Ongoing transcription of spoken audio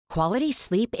Quality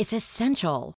sleep is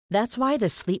essential. That's why the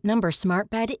Sleep Number Smart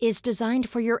Bed is designed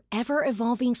for your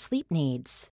ever-evolving sleep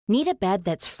needs. Need a bed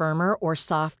that's firmer or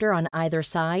softer on either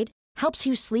side? Helps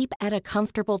you sleep at a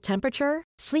comfortable temperature?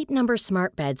 Sleep Number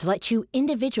Smart Beds let you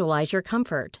individualize your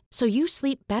comfort, so you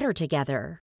sleep better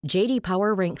together. J.D.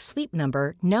 Power ranks Sleep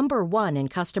Number number 1 in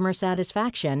customer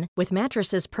satisfaction with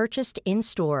mattresses purchased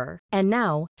in-store. And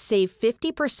now, save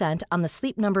 50% on the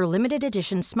Sleep Number Limited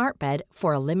Edition Smart Bed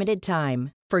for a limited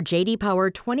time. For J.D. Power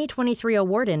 2023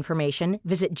 award information,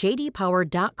 visit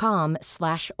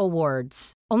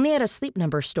jdpower.com/awards. Only at a Sleep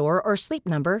Number store or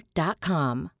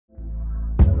sleepnumber.com.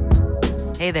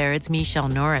 Hey there, it's Michelle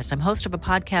Norris. I'm host of a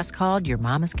podcast called Your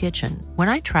Mama's Kitchen. When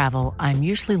I travel, I'm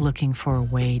usually looking for a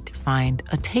way to find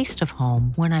a taste of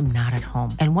home when I'm not at home.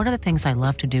 And one of the things I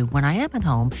love to do when I am at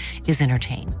home is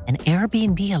entertain. And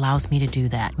Airbnb allows me to do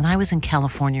that. When I was in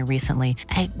California recently,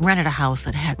 I rented a house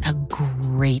that had a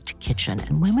great kitchen.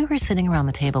 And when we were sitting around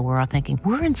the table, we're all thinking,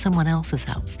 we're in someone else's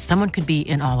house. Someone could be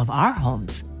in all of our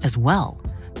homes as well.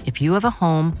 If you have a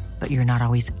home, but you're not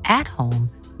always at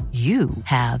home, you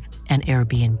have an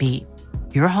Airbnb.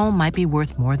 Your home might be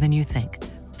worth more than you think.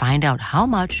 Find out how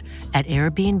much at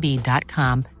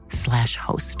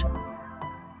airbnb.com/host.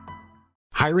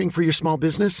 Hiring for your small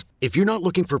business? If you're not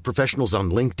looking for professionals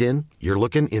on LinkedIn, you're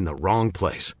looking in the wrong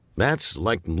place. That's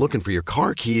like looking for your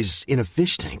car keys in a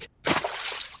fish tank.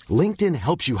 LinkedIn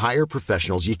helps you hire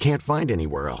professionals you can't find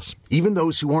anywhere else, even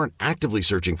those who aren't actively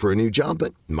searching for a new job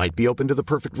but might be open to the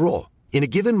perfect role. In a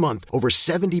given month, over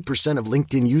 70% of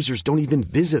LinkedIn users don't even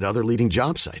visit other leading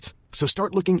job sites. So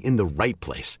start looking in the right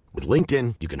place. With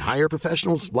LinkedIn, you can hire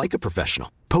professionals like a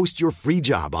professional. Post your free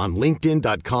job on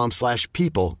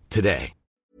linkedin.com/people today.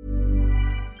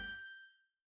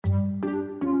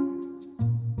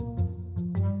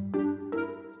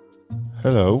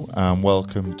 Hello and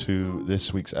welcome to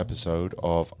this week's episode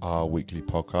of our weekly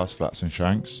podcast, Flats and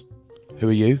Shanks. Who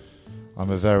are you? I'm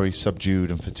a very subdued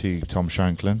and fatigued Tom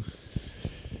Shanklin.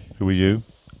 Who are you?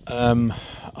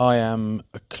 I am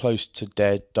a close to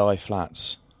dead Di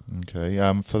Flats. Okay.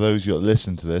 For those of you that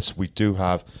listen to this, we do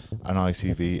have an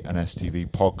ITV and STV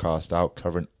podcast out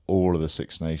covering all of the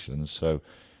Six Nations. So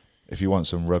if you want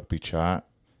some rugby chat,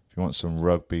 if you want some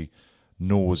rugby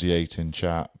nauseating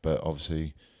chat, but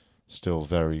obviously still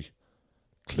very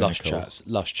clinical.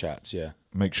 Lush chats, yeah.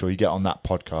 Make sure you get on that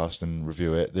podcast and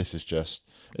review it. This is just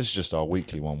our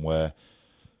weekly one where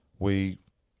we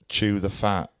chew the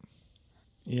fat.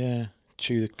 Yeah,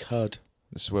 chew the cud.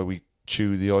 This is where we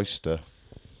chew the oyster.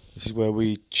 This is where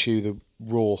we chew the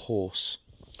raw horse.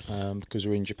 Because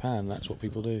we're in Japan, that's what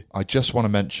people do. I just want to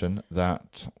mention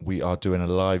that we are doing a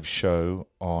live show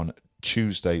on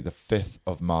Tuesday, the 5th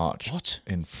of March. What?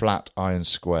 In Flatiron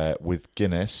Square with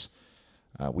Guinness.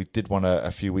 We did one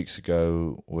a few weeks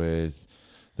ago with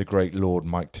the great Lord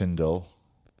Mike Tyndall.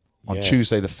 On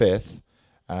Tuesday the 5th,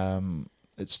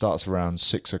 it starts around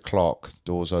 6 o'clock,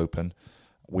 doors open.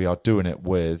 We are doing it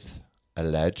with a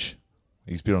ledge.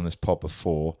 He's been on this pod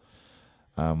before.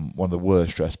 One of the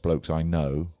worst dressed blokes I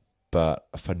know, but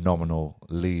a phenomenal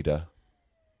leader,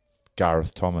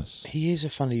 Gareth Thomas. He is a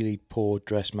funnily poor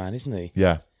dressed man, isn't he?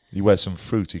 Yeah, he wears some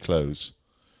fruity clothes.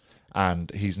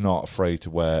 And he's not afraid to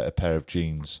wear a pair of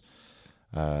jeans,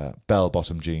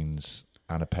 bell-bottom jeans,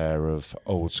 and a pair of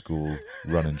old-school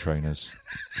running trainers,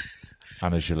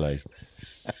 and a gilet.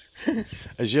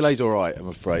 A gilet's all right, I'm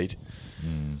afraid.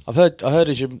 I heard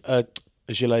a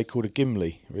gilet called a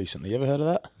gimli recently. You ever heard of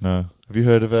that? No. Have you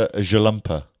heard of a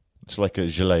jalumper? It's like a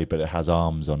gilet, but it has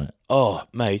arms on it. Oh,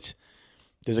 mate.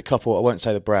 There's a couple, I won't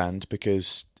say the brand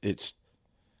because it's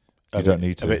You don't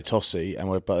need to. A bit tossy,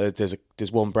 but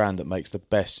there's one brand that makes the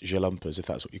best jalumpers, if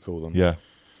that's what you call them. Yeah.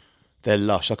 They're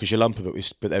lush, like a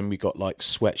jalumper, but then we got like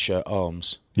sweatshirt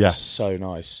arms. Yeah. So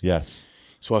nice. Yes.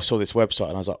 So I saw this website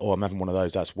and I was like, oh, I'm having one of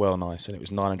those. That's well nice. And it was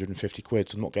 950 quid,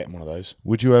 so I'm not getting one of those.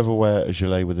 Would you ever wear a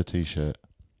gilet with a T-shirt?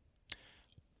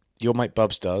 Your mate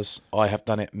Bubs does. I have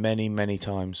done it many, many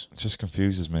times. It just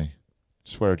confuses me.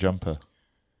 Just wear a jumper.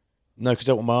 No, because I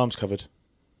don't want my arms covered.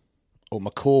 Or my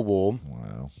core warm.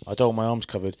 Wow. I don't want my arms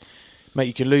covered. Mate,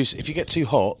 you can lose... If you get too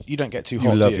hot, you don't get too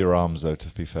hot, You love do your arms, though, to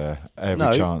be fair.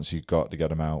 Every chance you've got to get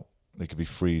them out. They could be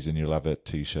freezing, you'll have a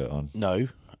T-shirt on. No.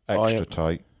 Extra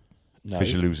tight. No.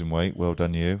 Because you're losing weight. Well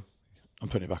done, you. I'm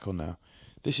putting it back on now.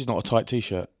 This is not a tight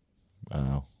T-shirt.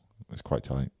 Oh, it's quite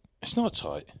tight. It's not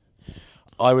tight.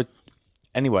 I would...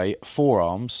 Anyway,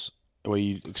 forearms, where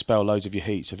you expel loads of your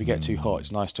heat. So if you get too hot,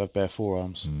 it's nice to have bare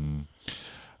forearms.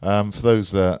 For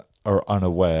those that are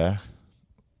unaware,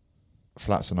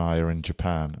 Flats and I are in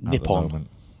Japan at the moment.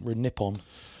 We're in Nippon.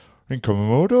 In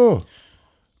Kumamoto.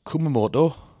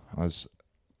 Kumamoto. As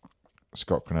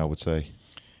Scott Cornell would say.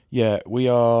 Yeah, we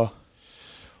are.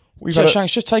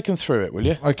 Shanks, just take them through it, will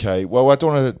you? Okay. Well, I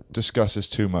don't want to discuss this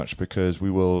too much because we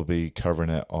will be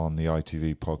covering it on the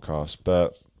ITV podcast.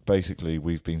 But basically,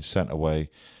 we've been sent away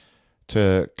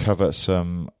to cover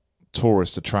some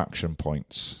tourist attraction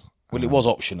points. Well, it was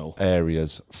optional.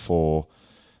 Areas for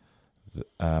the,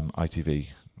 ITV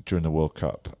during the World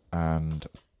Cup. And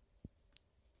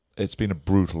it's been a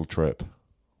brutal trip.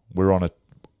 We're on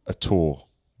a tour.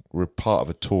 We're part of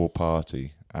a tour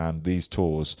party. And these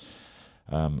tours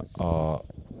are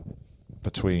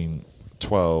between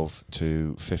 12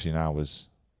 to 15 hours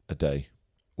a day.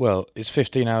 Well, it's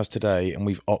 15 hours today, and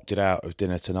we've opted out of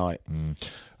dinner tonight.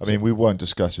 I mean, we won't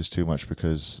discuss this too much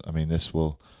because, I mean, this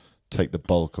will take the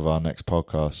bulk of our next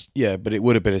podcast. Yeah, but it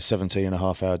would have been a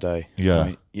 17.5-hour day.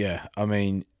 Yeah. I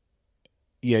mean,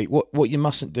 what you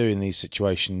mustn't do in these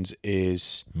situations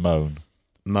is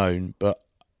moan, but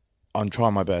I'm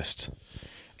trying my best.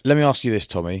 Let me ask you this,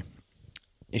 Tommy.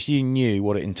 If you knew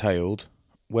what it entailed,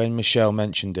 when Michelle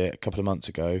mentioned it a couple of months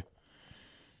ago,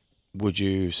 would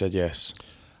you have said yes?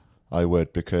 I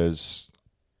would, because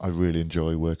I really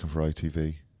enjoy working for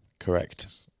ITV. Correct.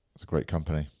 It's a great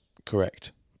company.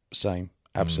 Correct. Same.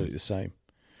 Absolutely the same.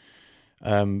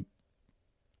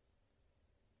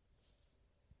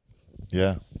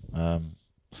 Yeah. What have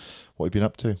you been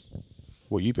up to?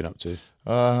 What have you been up to?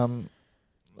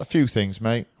 A few things,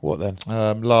 mate. What then?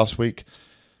 Last week,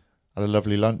 had a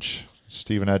lovely lunch.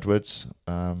 Stephen Edwards,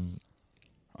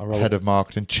 head of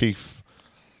marketing, chief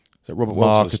Is that Robert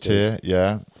marketeer.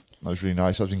 Yeah, that was really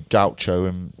nice. I was in Gaucho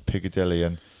in Piccadilly,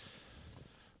 and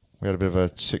we had a bit of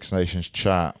a Six Nations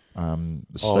chat.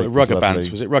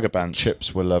 Ruggerbants. Was it Ruggerbants?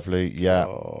 Chips were lovely. Yeah,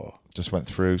 just went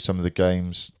through some of the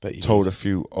games. Told a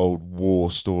few old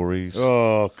war stories.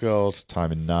 Oh God!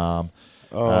 Time in Nam.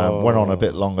 Went on a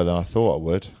bit longer than I thought I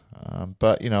would,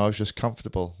 but I was just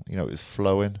comfortable. It was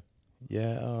flowing.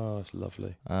 Yeah, it's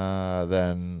lovely.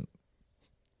 Then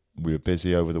we were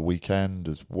busy over the weekend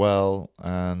as well,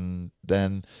 and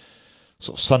then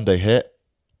sort of Sunday hit.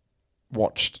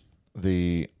 Watched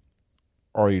the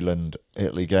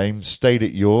Ireland-Italy game. Stayed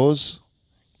at yours.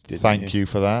 Thank you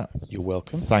for that. You're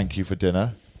welcome. Thank you for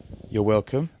dinner. You're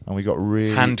welcome. And we got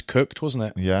really hand cooked, wasn't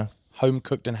it? Yeah. Home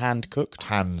cooked and hand cooked.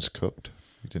 Hands cooked.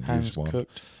 We didn't use one. Hands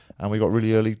cooked. And we got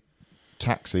really early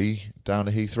taxi down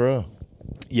to Heathrow.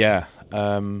 Yeah.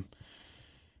 It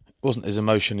wasn't as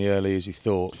emotionally early as you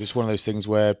thought. It's one of those things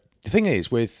where the thing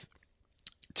is with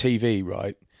TV,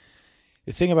 right?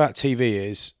 The thing about TV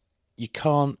is they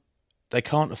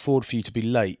can't afford for you to be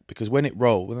late, because when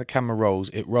the camera rolls,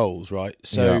 it rolls, right?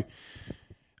 So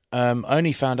I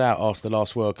only found out after the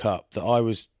last World Cup that I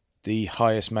was the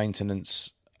highest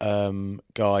maintenance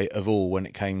guy of all when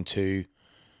it came to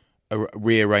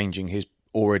rearranging his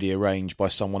already arranged by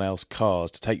someone else cars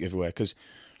to take you everywhere, because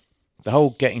the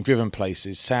whole getting driven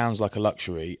places sounds like a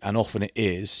luxury, and often it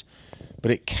is,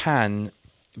 but it can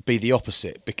be the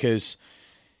opposite, because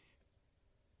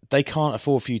they can't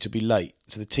afford for you to be late.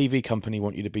 So the TV company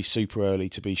want you to be super early,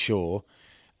 to be sure,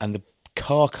 and the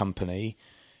car company,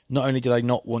 not only do they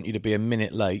not want you to be a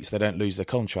minute late so they don't lose their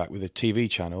contract with the TV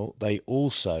channel, they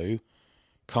also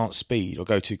can't speed or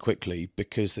go too quickly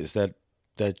because it's their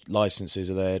licenses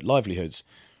or their livelihoods.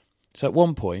 So at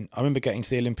one point, I remember getting to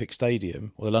the Olympic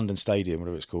Stadium, or the London Stadium,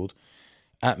 whatever it's called,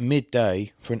 at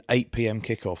midday for an 8 p.m.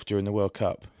 kickoff during the World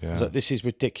Cup. Yeah. I was like, this is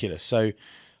ridiculous. So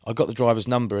I got the driver's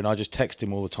number and I just texted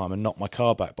him all the time and knocked my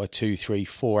car back by 2, 3,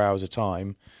 4 hours a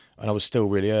time, and I was still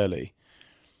really early.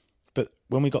 But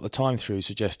when we got the time through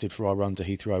suggested for our run to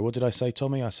Heathrow, what did I say,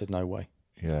 Tommy? I said, no way.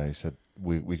 Yeah, he said,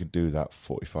 we can do that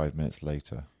 45 minutes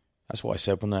later. That's what I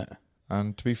said, wasn't it?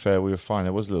 And to be fair, we were fine.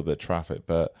 There was a little bit of traffic,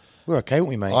 but we're okay, weren't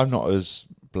we, mate? I'm not as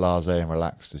blasé and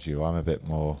relaxed as you. I'm a bit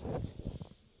more,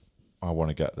 I want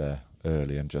to get there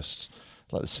early and just,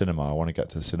 like the cinema, I want to get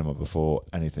to the cinema before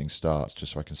anything starts,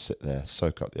 just so I can sit there,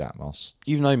 soak up the atmos.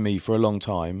 You've known me for a long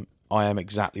time. I am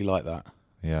exactly like that.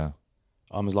 Yeah.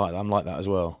 I'm like that as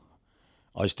well.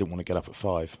 I just didn't want to get up at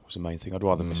 5, was the main thing. I'd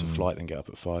rather miss a flight than get up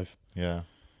at 5. Yeah.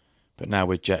 But now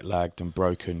we're jet lagged and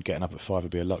broken. Getting up at 5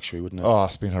 would be a luxury, wouldn't it? Oh,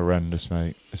 it's been horrendous,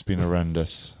 mate. It's been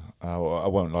horrendous. I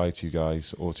won't lie to you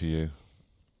guys or to you.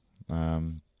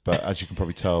 But as you can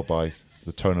probably tell by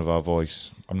the tone of our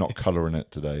voice, I'm not colouring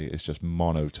it today. It's just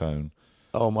monotone.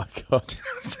 Oh my God.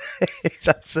 It's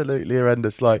absolutely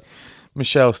horrendous. Like,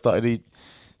 Michelle started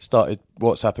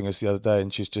WhatsApping us the other day,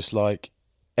 and she's just like,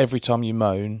 every time you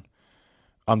moan,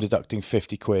 I'm deducting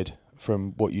 50 quid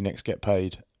from what you next get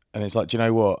paid. And it's like, do you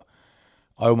know what?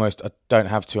 I don't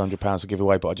have £200 to give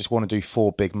away, but I just want to do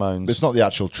 4 big moans. It's not the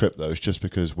actual trip, though. It's just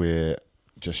because we're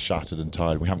just shattered and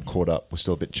tired. We haven't caught up. We're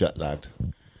still a bit jet lagged.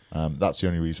 That's the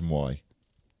only reason why.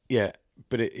 Yeah,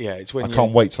 but it's when I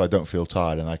can't wait till I don't feel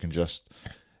tired and I can just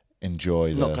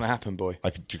enjoy. Not going to happen, boy. I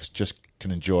can just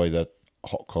enjoy the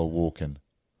hot cold walking.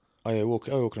 Oh yeah,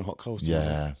 walking on hot coals.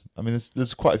 Yeah, I mean,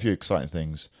 there's quite a few exciting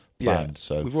things planned. Yeah,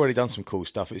 so we've already done some cool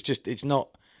stuff. It's not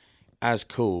as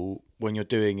cool when you're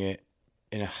doing it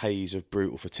in a haze of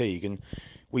brutal fatigue. And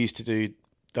we used to do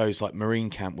those like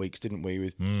marine camp weeks, didn't we,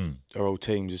 with our old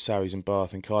teams of Sarries and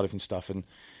Bath and Cardiff and stuff, and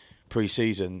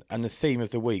pre-season. And the theme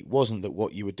of the week wasn't that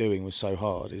what you were doing was so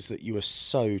hard, is that you were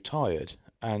so tired.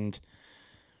 And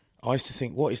I used to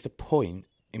think, what is the point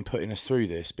in putting us through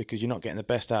this? Because you're not getting the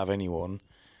best out of anyone.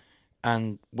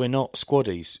 And we're not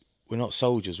squaddies, we're not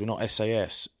soldiers, we're not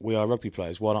SAS, we are rugby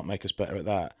players. Why not make us better at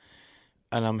that?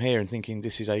 And I'm here and thinking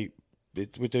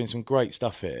we're doing some great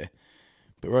stuff here,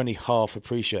 but we're only half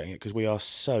appreciating it because we are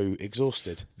so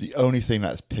exhausted. The only thing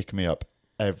that's picked me up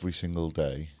every single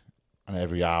day and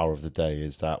every hour of the day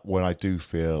is that when I do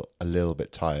feel a little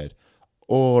bit tired,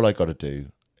 all I got to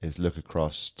do is look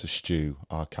across to Stu,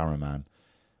 our cameraman,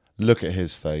 look at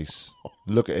his face,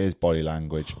 look at his body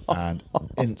language, and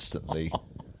instantly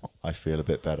I feel a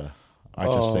bit better. I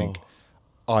just think,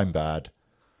 I'm bad.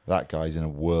 That guy's in a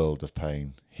world of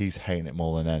pain. He's hating it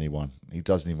more than anyone. He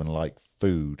doesn't even like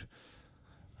food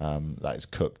that is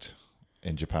cooked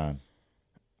in Japan.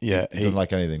 Yeah, he doesn't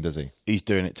like anything, does he? He's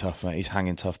doing it tough, mate. He's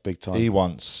hanging tough big time. He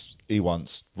wants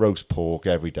roast pork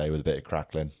every day with a bit of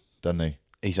crackling, doesn't he?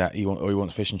 He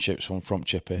wants fish and chips from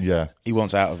Chippy. Yeah, he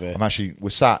wants out of it.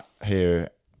 We're sat here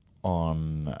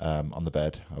on the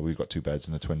bed. We've got two beds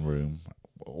in a twin room,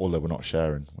 although we're not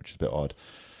sharing, which is a bit odd.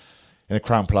 In a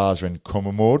Crown Plaza in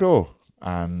Kumamoto,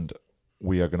 and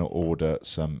we are going to order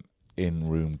some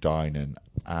in-room dining.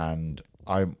 And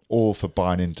I'm all for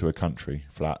buying into a country,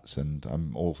 Flats, and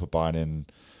I'm all for buying in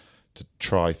to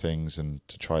try things and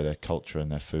to try their culture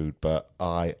and their food. But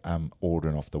I am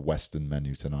ordering off the Western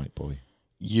menu tonight, boy.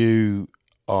 You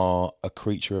are a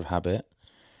creature of habit,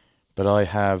 but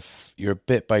you're a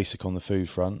bit basic on the food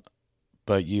front,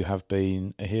 but you have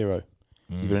been a hero.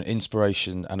 You've been an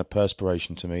inspiration and a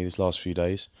perspiration to me these last few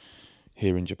days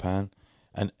here in Japan.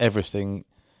 And everything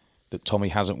that Tommy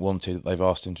hasn't wanted that they've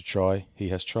asked him to try, he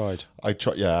has tried.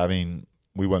 I mean,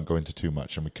 we won't go into too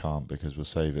much, and we can't because we'll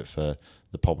save it for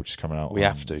the pod which is coming out. We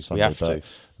have to. Sunday,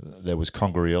 there was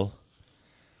conger eel.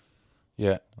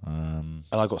 Yeah. And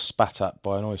I got spat at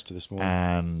by an oyster this morning.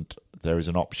 And there is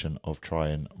an option of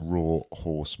trying raw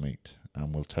horse meat,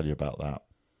 and we'll tell you about that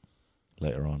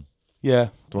later on. Yeah.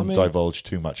 Don't want to divulge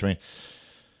too much. I mean,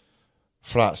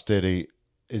 Flats did eat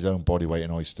his own body weight in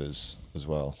oysters as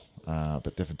well,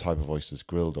 but different type of oysters,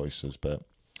 grilled oysters. But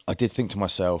I did think to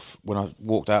myself, when I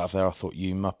walked out of there, I thought,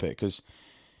 you muppet, because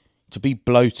to be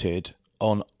bloated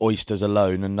on oysters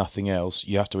alone and nothing else,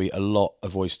 you have to eat a lot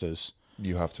of oysters.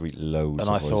 You have to eat loads and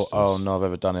of I thought, oysters. oh no, I've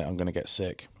ever done it, I'm going to get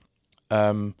sick.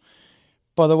 By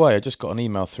the way, I just got an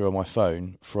email through on my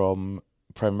phone from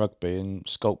Prem Rugby, and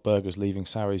Schalk Burger's leaving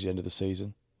Sarries at the end of the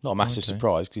season. Not a massive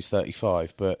surprise because he's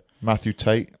 35, but Matthew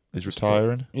Tate is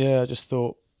retiring. I just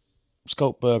thought,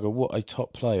 Schalk Burger, what a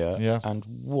top player, and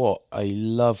what a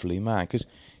lovely man. Because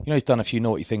he's done a few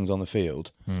naughty things on the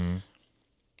field,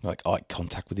 like eye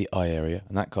contact with the eye area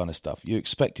and that kind of stuff. You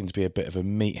expect him to be a bit of a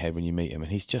meathead when you meet him,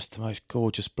 and he's just the most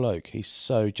gorgeous bloke. He's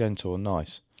so gentle and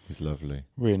nice. He's lovely,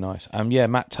 really nice.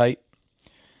 Matt Tate,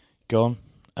 gone.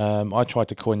 I tried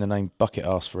to coin the name Bucket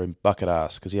Ass for him, Bucket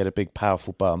Ass, because he had a big,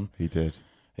 powerful bum. He did.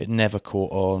 It never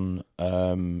caught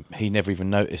on. He never even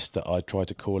noticed that I tried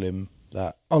to call him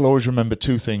that. I'll always remember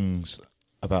two things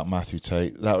about Matthew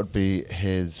Tate. That would be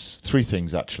his three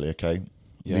things, actually, okay?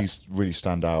 Yeah. These really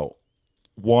stand out.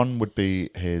 One would be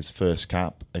his first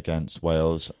cap against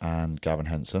Wales and Gavin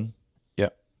Henson.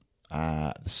 Yep.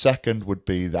 The second would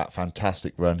be that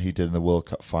fantastic run he did in the World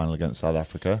Cup final against South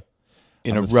Africa.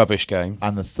 In a rubbish game.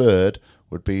 And the third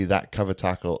would be that cover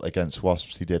tackle against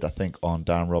Wasps he did, I think, on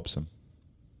Darren Robson.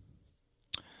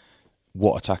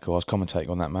 What a tackle. I was commentating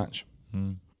on that match. I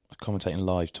was commentating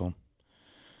live, Tom.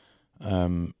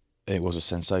 It was a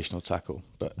sensational tackle.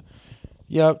 But,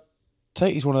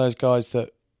 Tate is one of those guys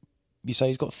that you say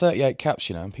he's got 38 caps,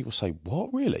 and people say,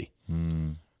 what, really?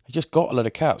 He just got a lot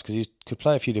of caps because he could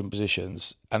play a few different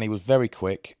positions, and he was very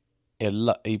quick.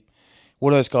 He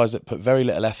one of those guys that put very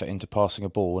little effort into passing a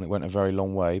ball, and it went a very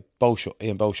long way.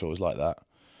 Ian Bolshaw was like that.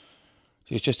 So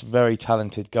he's just a very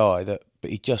talented guy, but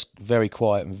he just very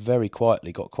quiet and very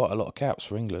quietly got quite a lot of caps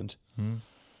for England.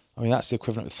 I mean, that's the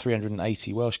equivalent of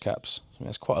 380 Welsh caps. I mean,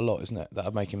 that's quite a lot, isn't it? That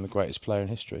would make him the greatest player in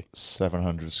history.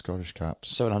 700 Scottish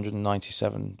caps.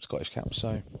 797 Scottish caps,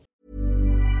 so...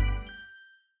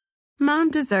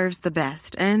 Mom deserves the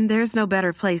best, and there's no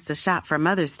better place to shop for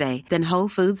Mother's Day than Whole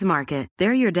Foods Market.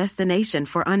 They're your destination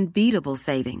for unbeatable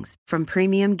savings, from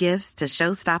premium gifts to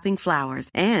show-stopping flowers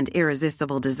and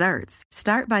irresistible desserts.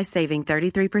 Start by saving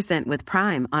 33% with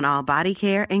Prime on all body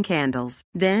care and candles.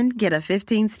 Then get a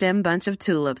 15-stem bunch of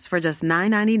tulips for just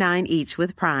 $9.99 each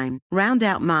with Prime. Round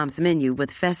out Mom's menu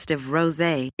with festive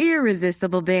rosé,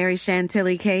 irresistible berry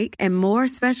chantilly cake, and more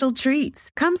special treats.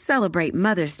 Come celebrate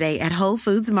Mother's Day at Whole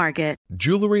Foods Market.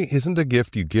 Jewelry isn't a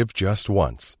gift you give just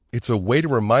once. It's a way to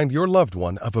remind your loved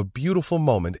one of a beautiful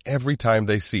moment every time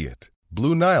they see it.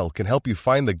 Blue Nile can help you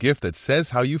find the gift that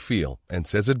says how you feel and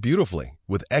says it beautifully,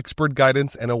 with expert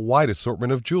guidance and a wide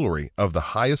assortment of jewelry of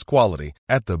the highest quality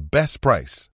at the best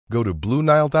price. Go to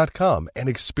BlueNile.com and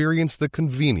experience the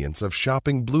convenience of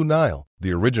shopping Blue Nile,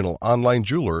 the original online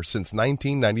jeweler since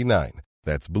 1999.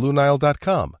 That's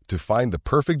BlueNile.com to find the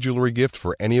perfect jewelry gift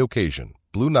for any occasion.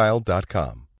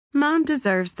 BlueNile.com. Mom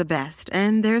deserves the best,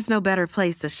 and there's no better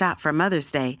place to shop for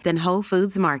Mother's Day than Whole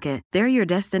Foods Market. They're your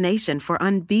destination for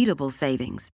unbeatable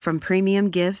savings, from premium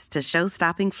gifts to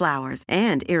show-stopping flowers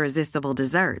and irresistible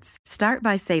desserts. Start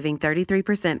by saving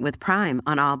 33% with Prime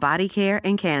on all body care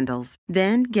and candles.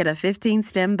 Then get a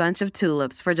 15-stem bunch of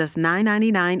tulips for just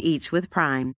 $9.99 each with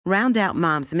Prime. Round out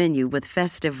Mom's menu with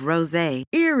festive rosé,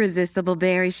 irresistible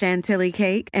berry chantilly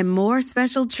cake, and more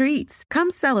special treats. Come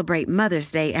celebrate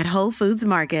Mother's Day at Whole Foods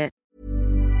Market.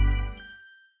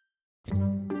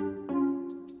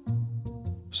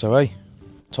 So, hey,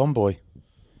 Tomboy.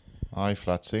 Aye,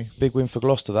 Flatsy. Big win for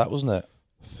Gloucester, that, wasn't it?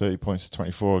 30 points to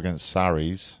 24 against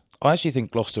Sarries. I actually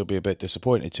think Gloucester would be a bit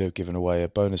disappointed to have given away a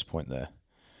bonus point there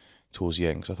towards the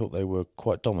end, because I thought they were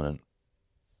quite dominant.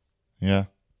 Yeah.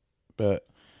 But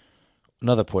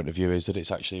another point of view is that it's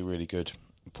actually a really good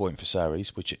point for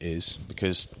Sarries, which it is,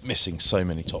 because missing so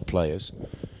many top players,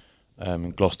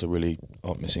 and Gloucester really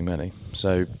aren't missing many.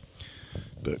 So,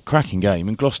 but cracking game,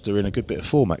 and Gloucester in a good bit of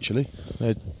form, actually.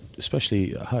 They're,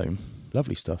 especially at home.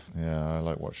 Lovely stuff. Yeah, I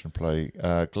like watching them play.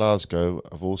 Glasgow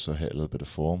have also hit a little bit of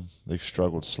form. They've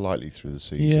struggled slightly through the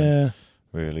season,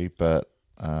 really, but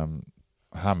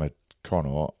hammered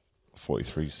Connaught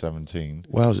 43-17.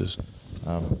 Wowzers.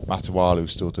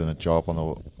 Matawalu's still doing a job on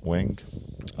the wing.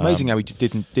 Amazing how he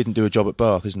didn't do a job at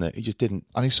Bath, isn't it? He just didn't.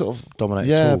 And he sort of dominate.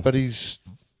 Yeah, but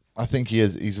I think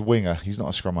he's a winger. He's not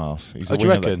a scrum half. He's a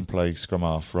winger that can play scrum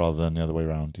half rather than the other way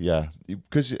around. Yeah,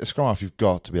 because a scrum half, you've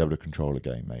got to be able to control a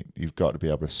game, mate. You've got to be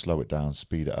able to slow it down,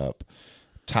 speed it up.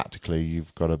 Tactically,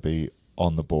 you've got to be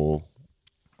on the ball,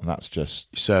 and that's just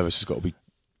your service has got to be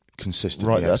consistent.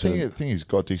 Right, I think he's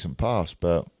got a decent pass,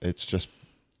 but it's just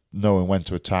knowing when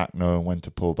to attack, knowing when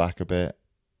to pull back a bit.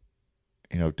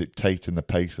 You know, dictating the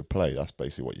pace of play. That's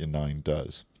basically what your 9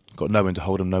 does. Got to know when to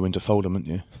hold them, know when to fold them, haven't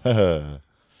you?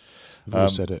 I've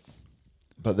always said it.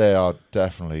 But they are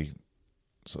definitely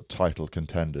sort of title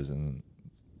contenders in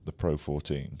the Pro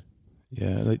 14.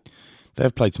 Yeah,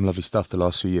 they've played some lovely stuff the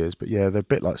last few years, but yeah, they're a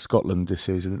bit like Scotland this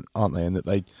season, aren't they? In that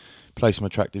they play some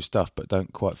attractive stuff, but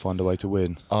don't quite find a way to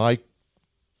win. I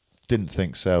didn't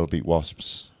think Sale beat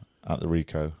Wasps at the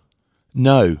Rico.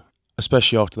 No,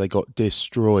 especially after they got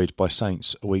destroyed by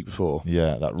Saints a week before.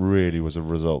 Yeah, that really was a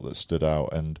result that stood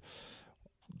out, and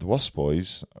the Wasps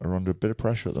boys are under a bit of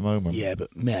pressure at the moment. Yeah,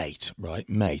 but mate,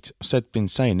 I've been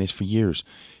saying this for years,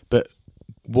 but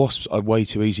Wasps are way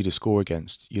too easy to score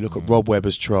against. You look at Rob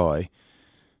Webber's try.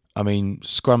 I mean,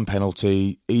 scrum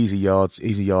penalty, easy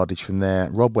yardage from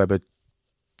there. Rob Webber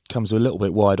comes a little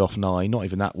bit wide off 9, not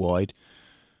even that wide.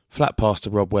 Flat pass to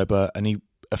Rob Webber, and he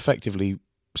effectively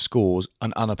scores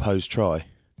an unopposed try.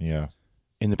 Yeah.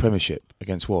 In the Premiership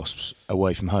against Wasps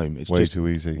away from home. It's way just too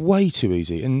easy. Way too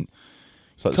easy. And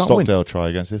it's like the Stockdale try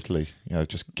against Italy. You know,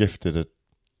 just gifted a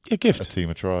team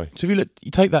a try. So if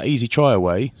you take that easy try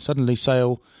away, suddenly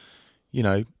Sale,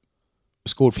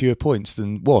 scored fewer points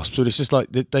than Wasps. So it's just like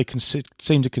they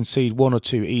seem to concede 1 or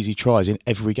 2 easy tries in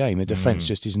every game. The defence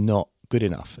just is not good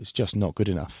enough. It's just not good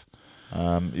enough.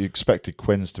 You expected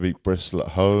Quins to beat Bristol at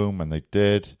home, and they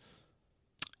did.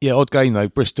 Yeah, odd game though.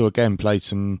 Bristol again played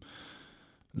some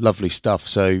lovely stuff.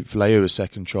 So Valeua's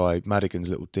second try, Madigan's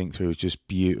little dink through was just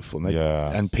beautiful.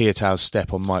 And Piatau's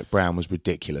step on Mike Brown was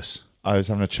ridiculous. I was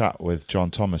having a chat with John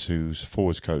Thomas, who's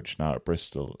forwards coach now at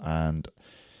Bristol, and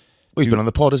he's been on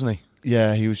the pod, hasn't he?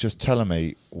 Yeah, he was just telling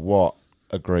me what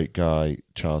a great guy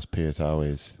Charles Piatau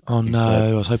is. Oh, no,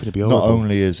 I was hoping to be horrible. Not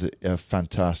only is he a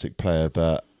fantastic player,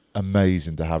 but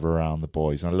amazing to have around the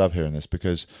boys. And I love hearing this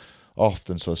because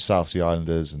often sort of South Sea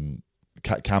Islanders and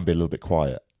can be a little bit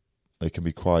quiet. They can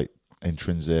be quite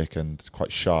intrinsic and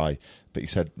quite shy. But he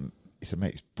said he said,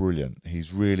 mate, it's brilliant.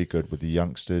 He's really good with the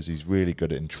youngsters. He's really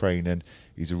good in training.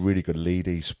 He's a really good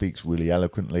leader. He speaks really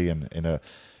eloquently and in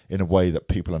a way that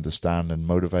people understand and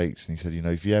motivates. And he said,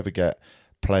 if you ever get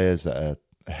players that are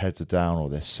heads are down or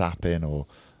they're sapping or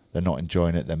they're not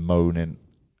enjoying it, they're moaning,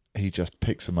 he just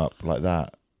picks them up like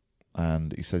that.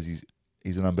 And he says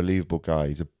he's an unbelievable guy.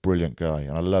 He's a brilliant guy.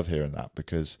 And I love hearing that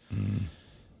because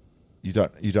you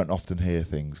don't often hear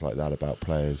things like that about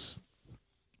players.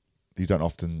 You don't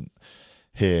often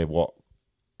hear what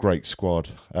great squad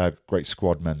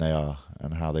men they are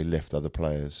and how they lift other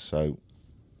players. So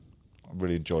I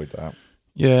really enjoyed that.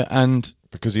 Yeah, and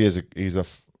because he's a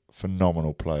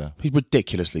phenomenal player. He's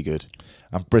ridiculously good.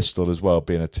 And Bristol as well,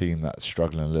 being a team that's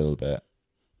struggling a little bit.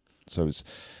 So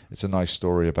it's a nice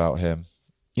story about him.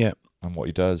 Yeah. And what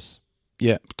he does.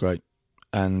 Yeah, great.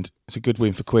 And it's a good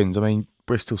win for Quins. I mean,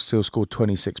 Bristol still scored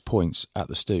 26 points at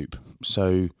the Stoop.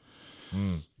 So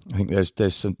I think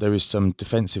there is some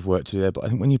defensive work to do there, but I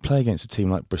think when you play against a team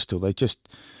like Bristol, they just,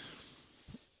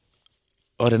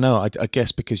 I don't know, I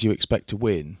guess because you expect to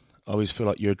win, I always feel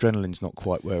like your adrenaline's not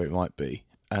quite where it might be.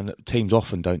 And teams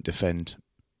often don't defend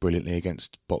brilliantly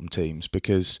against bottom teams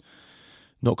because,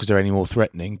 not because they're any more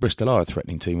threatening, Bristol are a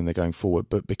threatening team when they're going forward,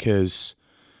 but because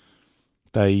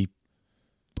they,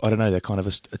 I don't know, they're kind of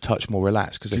a touch more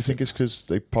relaxed. Do you think it's because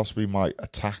they possibly might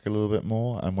attack a little bit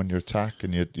more, and when you attack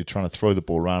and you're trying to throw the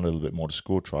ball around a little bit more to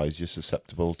score tries, you're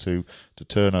susceptible to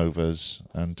turnovers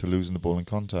and to losing the ball in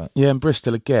contact? Yeah, and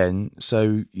Bristol again,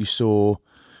 so you saw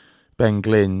Ben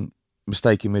Glynn,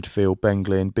 mistake in midfield, Ben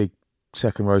Glynn, big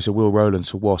second row, so Will Rowlands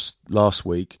for Wasps last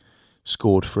week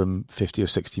scored from 50 or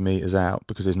 60 metres out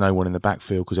because there's no one in the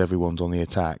backfield because everyone's on the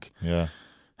attack. Yeah.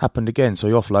 Happened again, so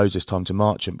he offloads this time to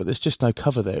Marchant, but there's just no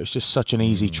cover there. It's just such an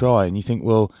easy try, and you think,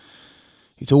 well,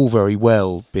 it's all very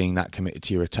well being that committed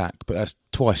to your attack, but that's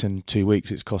twice in 2 weeks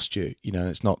it's cost you.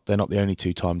 They're not the only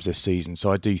 2 times this season.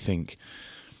 So I do think,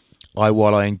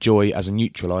 while I enjoy, as a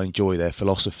neutral, I enjoy their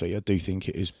philosophy, I do think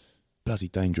it is bloody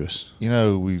dangerous.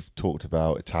 We've talked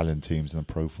about Italian teams in the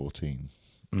Pro 14.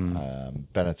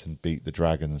 Benetton beat the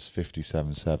Dragons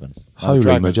 57-7. Holy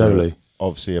majoli.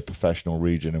 Obviously a professional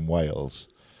region in Wales.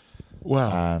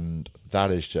 Wow. And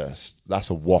that's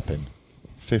a whopping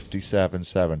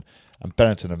 57-7. And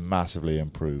Benetton have massively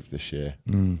improved this year.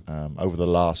 Over the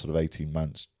last sort of 18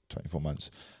 months, 24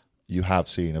 months, you have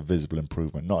seen a visible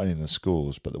improvement, not only in the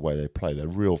schools, but the way they play. They're a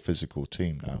real physical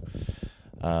team now.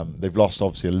 They've lost,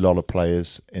 obviously, a lot of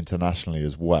players internationally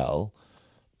as well.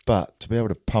 But to be able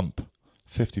to pump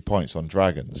 50 points on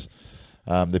Dragons,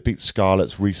 they beat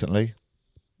Scarlets recently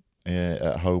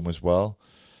at home as well.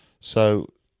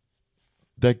 So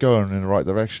they're going in the right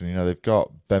direction. They've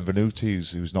got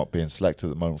Benvenuti, who's not being selected at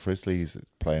the moment for Italy. He's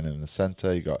playing in the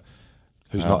centre. You got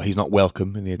he's not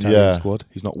welcome in the Italian squad.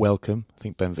 He's not welcome. I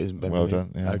think isn't Benvenuti. Well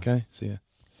done. Yeah. Okay, so yeah.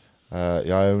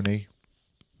 Ione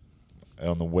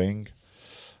on the wing.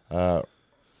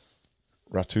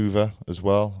 Ratuva as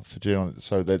well for Gino.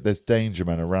 So there's danger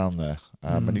men around there.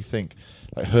 And you think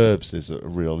like Herbst is a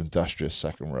real industrious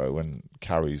second row and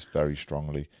carries very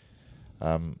strongly.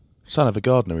 Son of a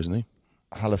gardener, isn't he?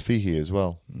 Halafihi as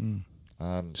well.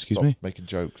 Excuse stop me? Making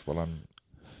jokes while I'm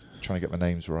trying to get my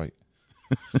names right.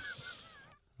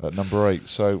 At number 8.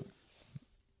 So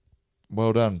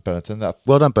well done, Benetton.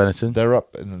 Well done, Benetton. They're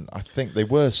up, and I think they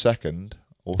were second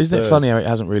or Isn't third. it funny how it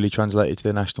hasn't really translated to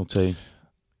the national team?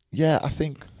 Yeah, I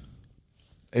think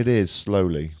it is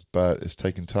slowly, but it's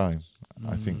taken time.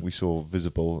 I think we saw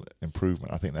visible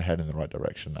improvement. I think they're heading in the right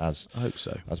direction, as I hope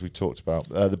so. As we talked about.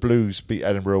 The Blues beat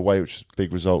Edinburgh away, which is a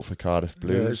big result for Cardiff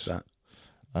Blues. Yeah,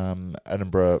 that.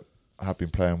 Edinburgh have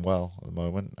been playing well at the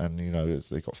moment, and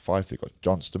they've got 5. They've got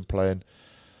Johnston playing,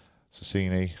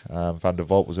 Sassini, Van der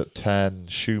Vault was at 10,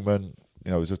 Schumann.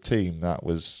 It was a team that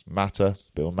was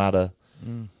Bill Matter,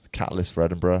 the catalyst for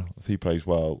Edinburgh. If he plays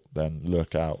well, then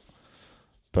look out.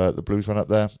 But the Blues went up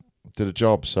there, did a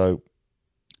job, so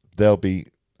they'll be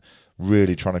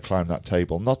really trying to climb that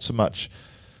table. Not so much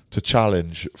to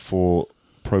challenge for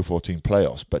Pro 14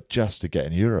 playoffs, but just to get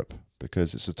in Europe,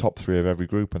 because it's the top 3 of every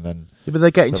group. And then but they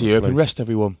get into Europe and rest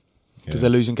everyone because they're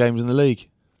losing games in the league.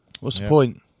 What's the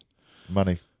point?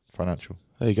 Money, financial.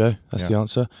 There you go. That's the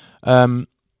answer.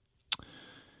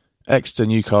 Exeter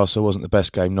Newcastle wasn't the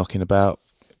best game knocking about.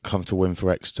 Comfortable win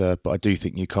for Exeter, but I do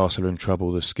think Newcastle are in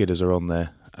trouble. The Skidders are on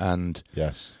there, and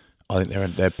yes, I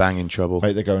think they're banging trouble.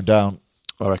 Mate, they're going down.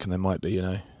 I reckon they might be.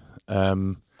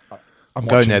 I'm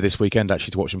going there this weekend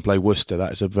actually to watch them play Worcester.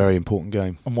 That is a very important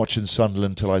game. I'm watching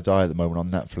Sunderland Till I Die at the moment on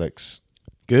Netflix.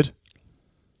 Good,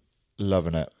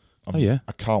 loving it. I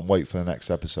can't wait for the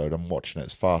next episode. I'm watching it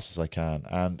as fast as I can,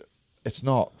 and it's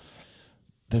not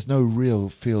there's no real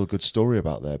feel-good story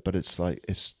about there, but it's like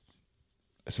it's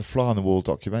a fly-on-the-wall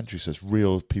documentary, so it's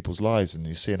real people's lives, and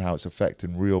you're seeing how it's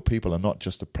affecting real people, and not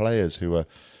just the players who are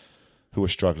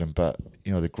struggling, but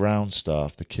the ground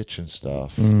staff, the kitchen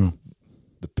staff,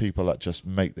 the people that just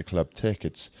make the club tick.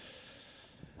 It's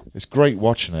great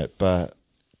watching it, but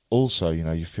also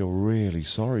you feel really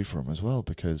sorry for them as well,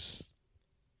 because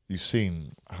you've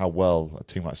seen how well a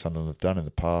team like Sunderland have done in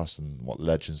the past, and what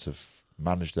legends have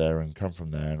managed there and come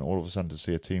from there, and all of a sudden to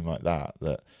see a team like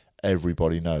that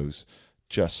everybody knows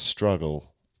just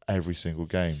struggle every single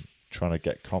game, trying to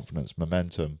get confidence,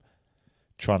 momentum,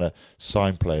 trying to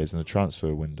sign players in the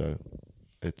transfer window.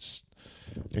 It's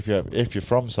if you're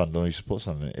from Sunderland, you support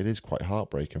Sunderland, it is quite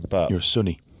heartbreaking. But you're a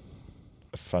Sunny.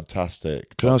 A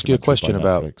fantastic. Can I ask you a question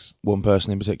about one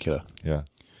person in particular? Yeah.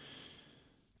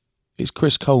 Is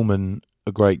Chris Coleman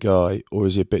a great guy, or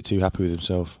is he a bit too happy with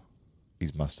himself?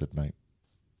 He's mustard, mate.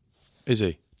 Is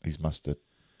he? He's mustard.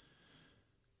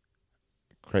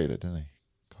 Created it, didn't he?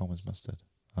 Coleman's mustard.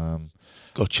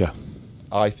 Gotcha.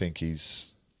 I think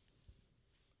he's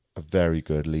a very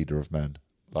good leader of men.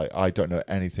 Like, I don't know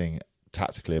anything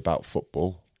tactically about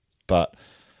football, but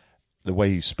the way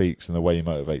he speaks and the way he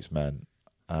motivates men,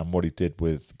 and what he did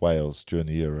with Wales during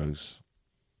the Euros,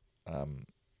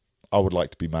 I would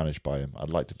like to be managed by him. I'd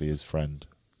like to be his friend,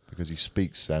 because he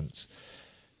speaks sense.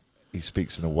 He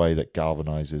speaks in a way that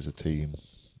galvanises a team.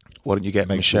 Why don't you get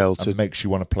Michelle to... makes you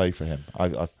want to play for him.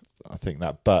 I think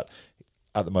that. But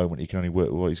at the moment, he can only work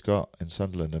with what he's got in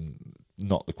Sunderland, and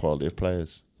not the quality of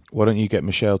players. Why don't you get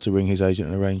Michelle to ring his agent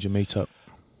and arrange a meet-up?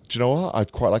 Do you know what?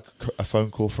 I'd quite like a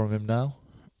phone call from him now.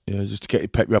 Yeah, just to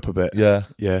pep you up a bit. Yeah.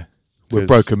 Yeah. We're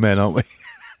broken men, aren't we?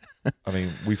 I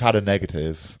mean, we've had a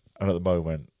negative, and at the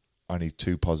moment, I need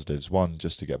 2 positives. One,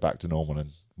 just to get back to normal,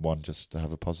 and one, just to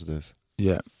have a positive.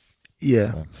 Yeah.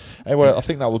 Yeah. So, anyway, I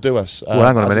think that will do us. Well,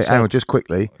 hang on a minute. Hang on, just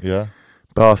quickly. Yeah.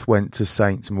 Bath went to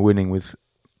Saints and were winning with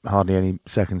hardly any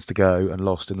seconds to go and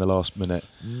lost in the last minute.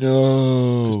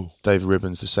 No. David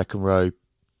Ribbons, the second row,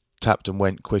 tapped and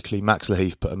went quickly. Max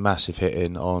Laheath put a massive hit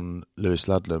in on Lewis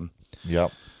Ludlam.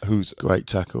 Yep. Who's great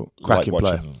tackle, cracking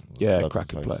player. Yeah, Ludlam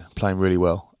cracking player, playing really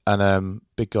well, and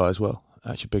big guy as well.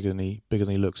 Actually, bigger than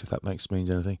he looks, if that means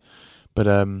anything. But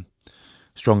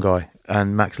strong guy.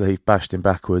 And Max Laheath bashed him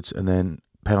backwards, and then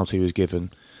penalty was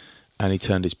given, and he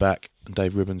turned his back, and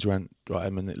Dave Ribbons ran right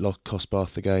him, and it cost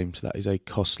Bath the game. So that is a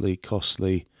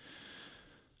costly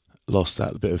loss.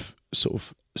 That bit of sort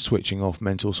of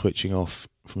mental switching off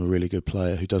from a really good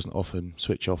player who doesn't often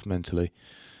switch off mentally,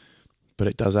 but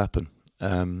it does happen.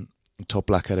 Todd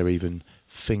Blackadder even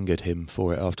fingered him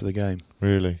for it after the game.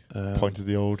 Really? Pointed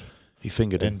the old... He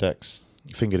fingered him. Index.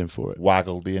 He fingered him for it.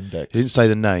 Waggled the index. He didn't say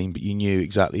the name, but you knew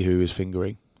exactly who he was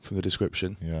fingering from the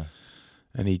description. Yeah.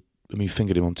 And he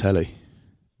fingered him on telly.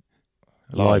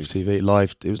 Live TV.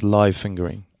 It was live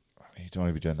fingering. You don't want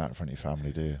to be doing that in front of your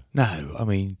family, do you? No, I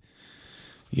mean,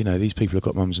 these people have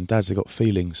got mums and dads, they've got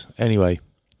feelings. Anyway,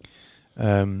 he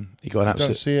got an absolute...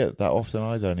 don't see it that often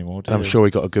either anymore, do and you? I'm sure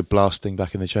he got a good blasting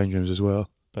back in the change rooms as well.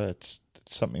 But it's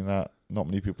something that not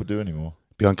many people do anymore.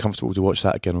 Be uncomfortable to watch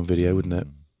that again on video, wouldn't it?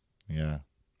 Yeah.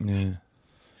 Yeah.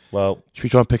 Well, should we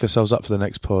try and pick ourselves up for the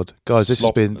next pod, guys? This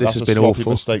has been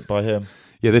awful. Mistake by him.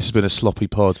 Yeah, this has been a sloppy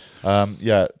pod.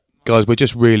 Yeah, guys, we're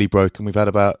just really broken. We've had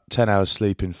about 10 hours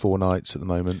sleep in 4 nights at the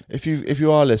moment. If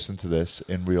you are listening to this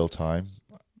in real time,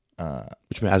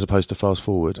 which means as opposed to fast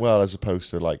forward, well, as opposed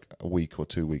to like a week or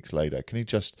 2 weeks later, can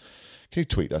you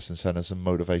tweet us and send us some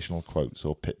motivational quotes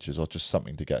or pictures or just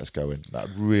something to get us going?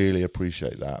 I'd really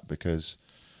appreciate that, because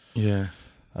yeah,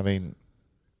 I mean,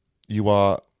 you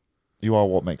are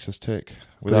what makes us tick.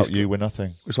 Without you, we're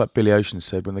nothing. It's like Billy Ocean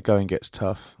said, when the going gets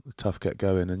tough, the tough get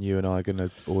going, and you and I are going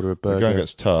to order a burger. The going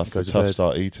gets tough, the tough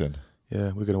start eating.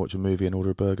 Yeah, we're going to watch a movie and order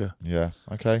a burger. Yeah,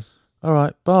 okay. All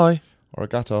right, bye.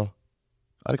 Arigato.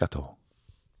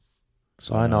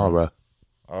 Sayonara.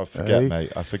 I forget,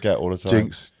 mate. I forget all the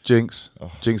time. Jinx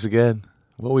again.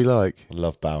 What we like? I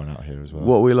love bowing out here as well.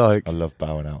 What we like? I love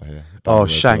bowing out here.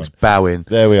 Shanks bowing.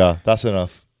 There we are. That's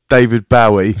enough. David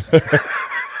Bowie.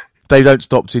 They don't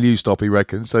stop till you stop, he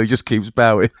reckons. So he just keeps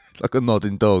bowing like a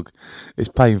nodding dog. It's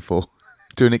painful.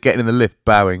 Doing it, getting in the lift,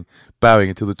 bowing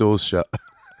until the door's shut.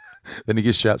 Then he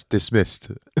just shouts,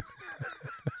 dismissed.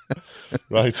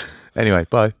 Right. Anyway,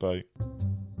 bye. Bye.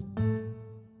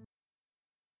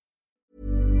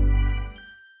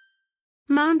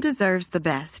 Mom deserves the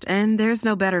best, and there's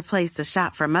no better place to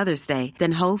shop for Mother's Day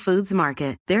than Whole Foods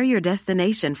Market. They're your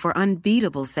destination for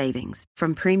unbeatable savings,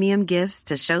 from premium gifts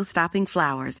to show-stopping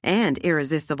flowers and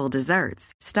irresistible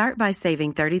desserts. Start by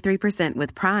saving 33%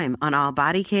 with Prime on all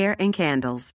body care and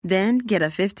candles. Then get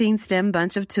a 15-stem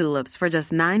bunch of tulips for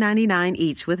just $9.99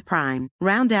 each with Prime.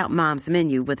 Round out Mom's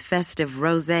menu with festive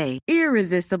rosé,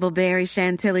 irresistible berry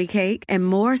chantilly cake, and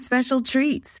more special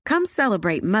treats. Come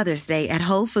celebrate Mother's Day at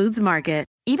Whole Foods Market.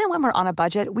 Even when we're on a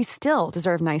budget, we still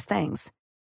deserve nice things.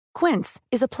 Quince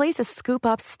is a place to scoop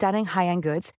up stunning high-end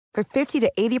goods for 50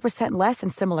 to 80% less than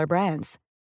similar brands.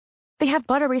 They have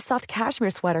buttery soft cashmere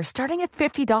sweaters starting at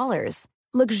 $50,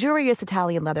 luxurious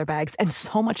Italian leather bags, and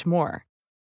so much more.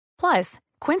 Plus,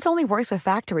 Quince only works with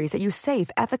factories that use safe,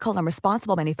 ethical, and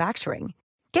responsible manufacturing.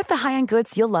 Get the high-end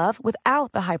goods you'll love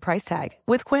without the high price tag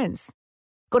with Quince.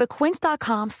 Go to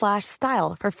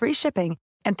quince.com/style for free shipping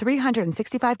and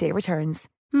 365-day returns.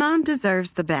 Mom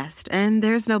deserves the best, and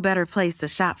there's no better place to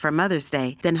shop for Mother's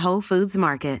Day than Whole Foods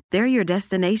Market. They're your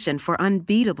destination for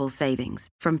unbeatable savings,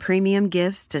 from premium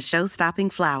gifts to show-stopping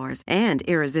flowers and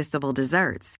irresistible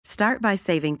desserts. Start by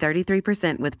saving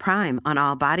 33% with Prime on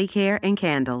all body care and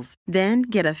candles. Then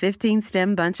get a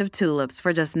 15-stem bunch of tulips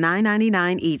for just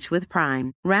 $9.99 each with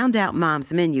Prime. Round out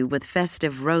Mom's menu with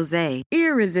festive rosé,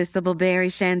 irresistible berry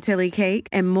chantilly cake,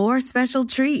 and more special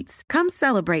treats. Come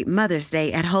celebrate Mother's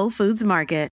Day at Whole Foods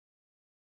Market.